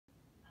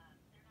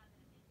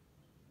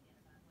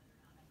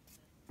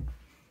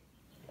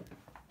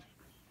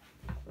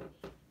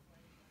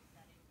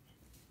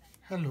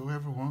Hello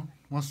everyone,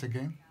 once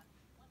again.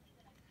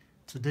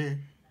 Today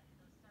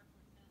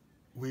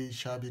we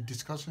shall be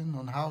discussing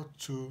on how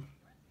to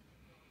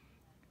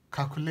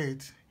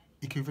calculate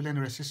equivalent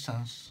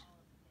resistance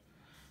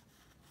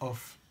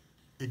of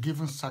a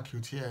given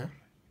circuit here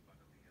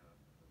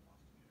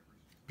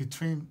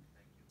between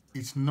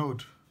its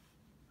node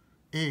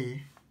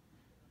A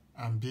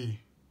and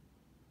B.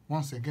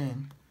 Once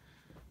again,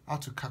 how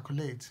to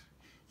calculate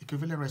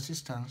equivalent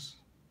resistance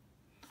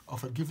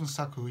of a given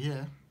circuit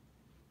here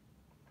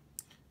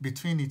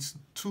between its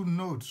two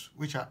nodes,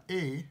 which are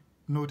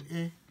node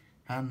A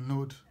and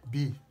node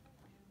B.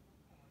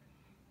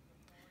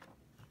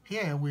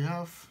 Here we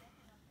have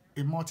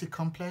a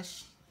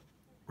multi-complex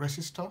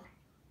resistor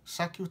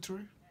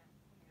circuitry.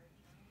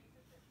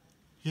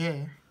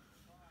 Here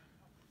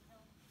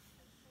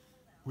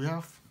we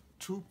have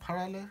two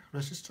parallel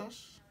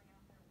resistors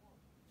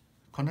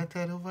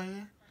connected over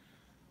here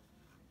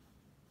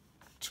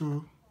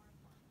to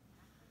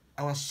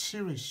our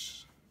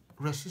series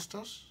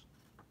resistors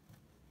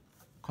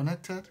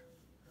connected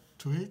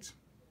to it.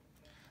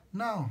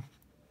 Now,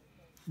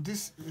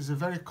 this is a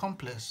very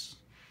complex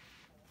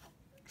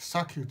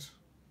circuit.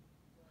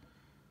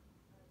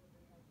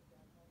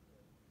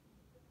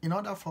 In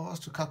order for us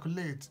to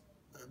calculate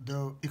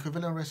the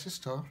equivalent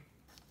resistor,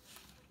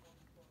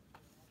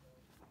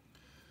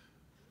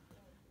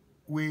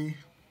 we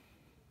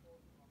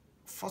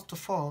first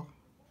of all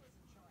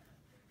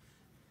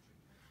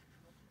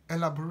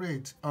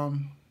elaborate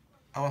on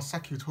our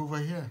circuit over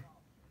here.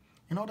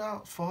 In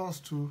order for us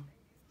to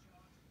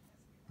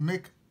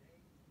make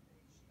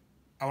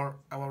our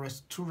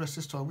two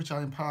resistors which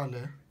are in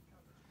parallel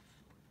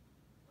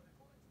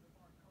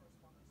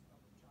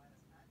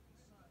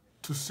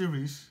to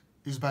series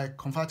is by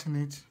converting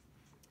it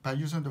by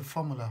using the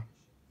formula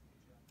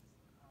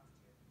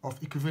of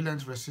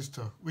equivalent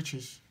resistor, which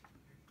is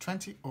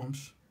 20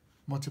 ohms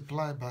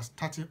multiplied by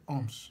 30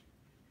 ohms.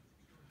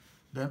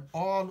 Then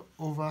all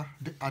over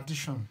the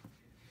addition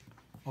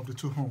of the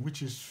two ohms,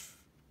 which is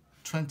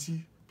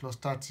 20 plus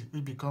 30,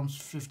 it becomes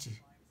 50.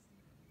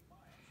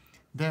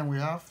 Then we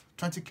have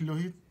 20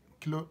 kilo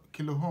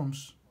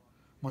ohms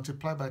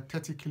multiplied by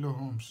 30 kilo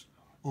ohms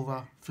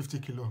over 50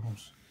 kilo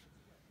ohms.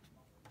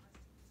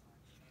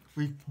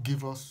 We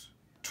give us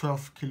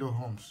 12 kilo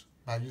ohms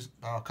by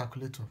our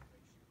calculator.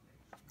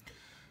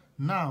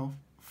 Now,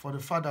 for the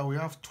fact that we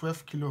have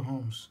 12 kilo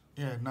ohms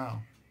here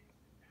now,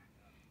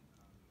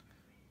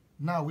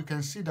 we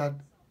can see that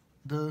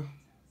the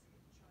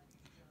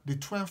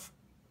 12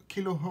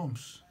 kilo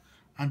ohms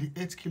and the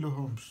 8 kilo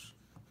ohms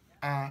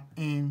are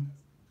in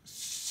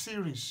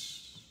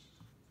series.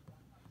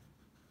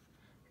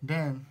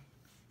 Then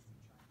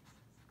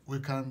we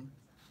can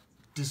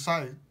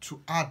decide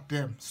to add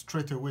them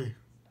straight away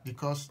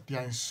because they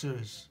are in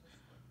series.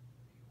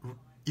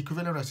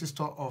 Equivalent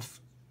resistor of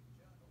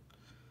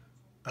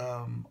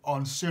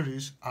on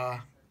series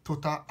are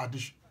total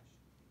addition.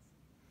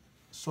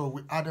 So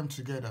we add them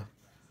together.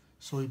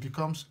 So it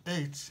becomes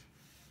 8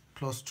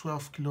 plus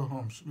 12 kilo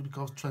ohms, it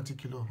becomes 20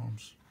 kilo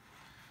ohms.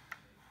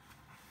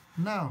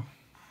 Now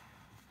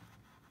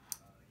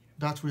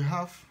that we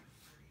have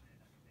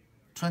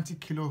 20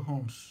 kilo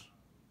ohms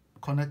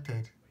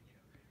connected,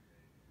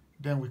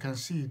 then we can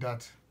see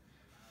that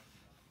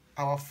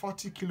our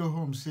 40 kilo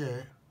ohms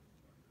here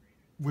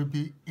will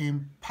be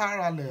in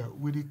parallel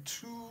with the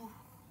two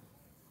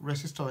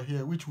resistors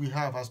here, which we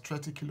have as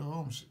 20 kilo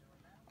ohms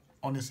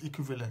on its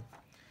equivalent.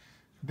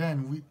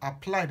 Then we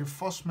apply the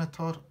first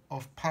method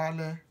of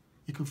parallel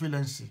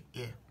equivalency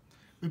here.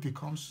 It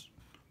becomes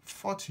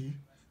 40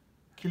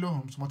 kilo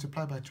ohms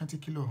multiplied by 20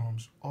 kilo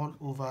ohms all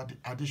over the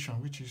addition,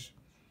 which is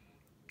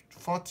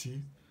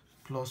 40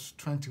 plus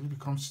 20, which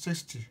becomes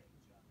 60.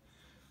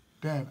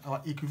 Then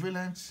our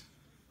equivalent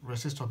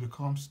resistor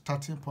becomes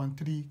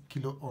 13.3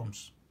 kilo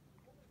ohms.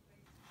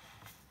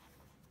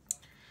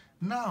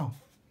 Now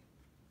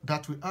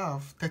that we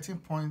have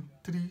 13.3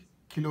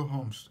 kilo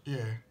ohms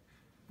here,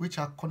 which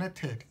are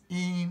connected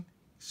in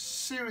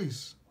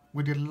series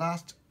with the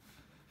last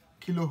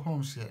kilo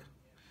ohms here,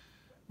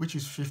 which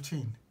is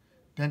 15.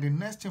 Then the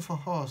next thing for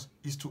us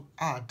is to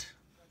add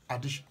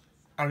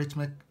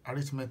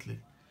arithmetically.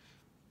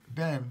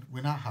 Then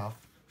we now have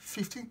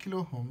 15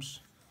 kilo ohms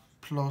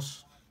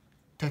plus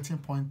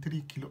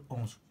 13.3 kilo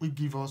ohms, which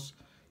give us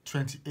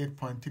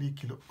 28.3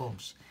 kilo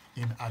ohms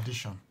in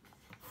addition.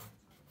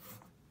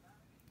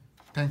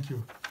 Thank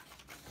you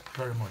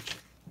very much.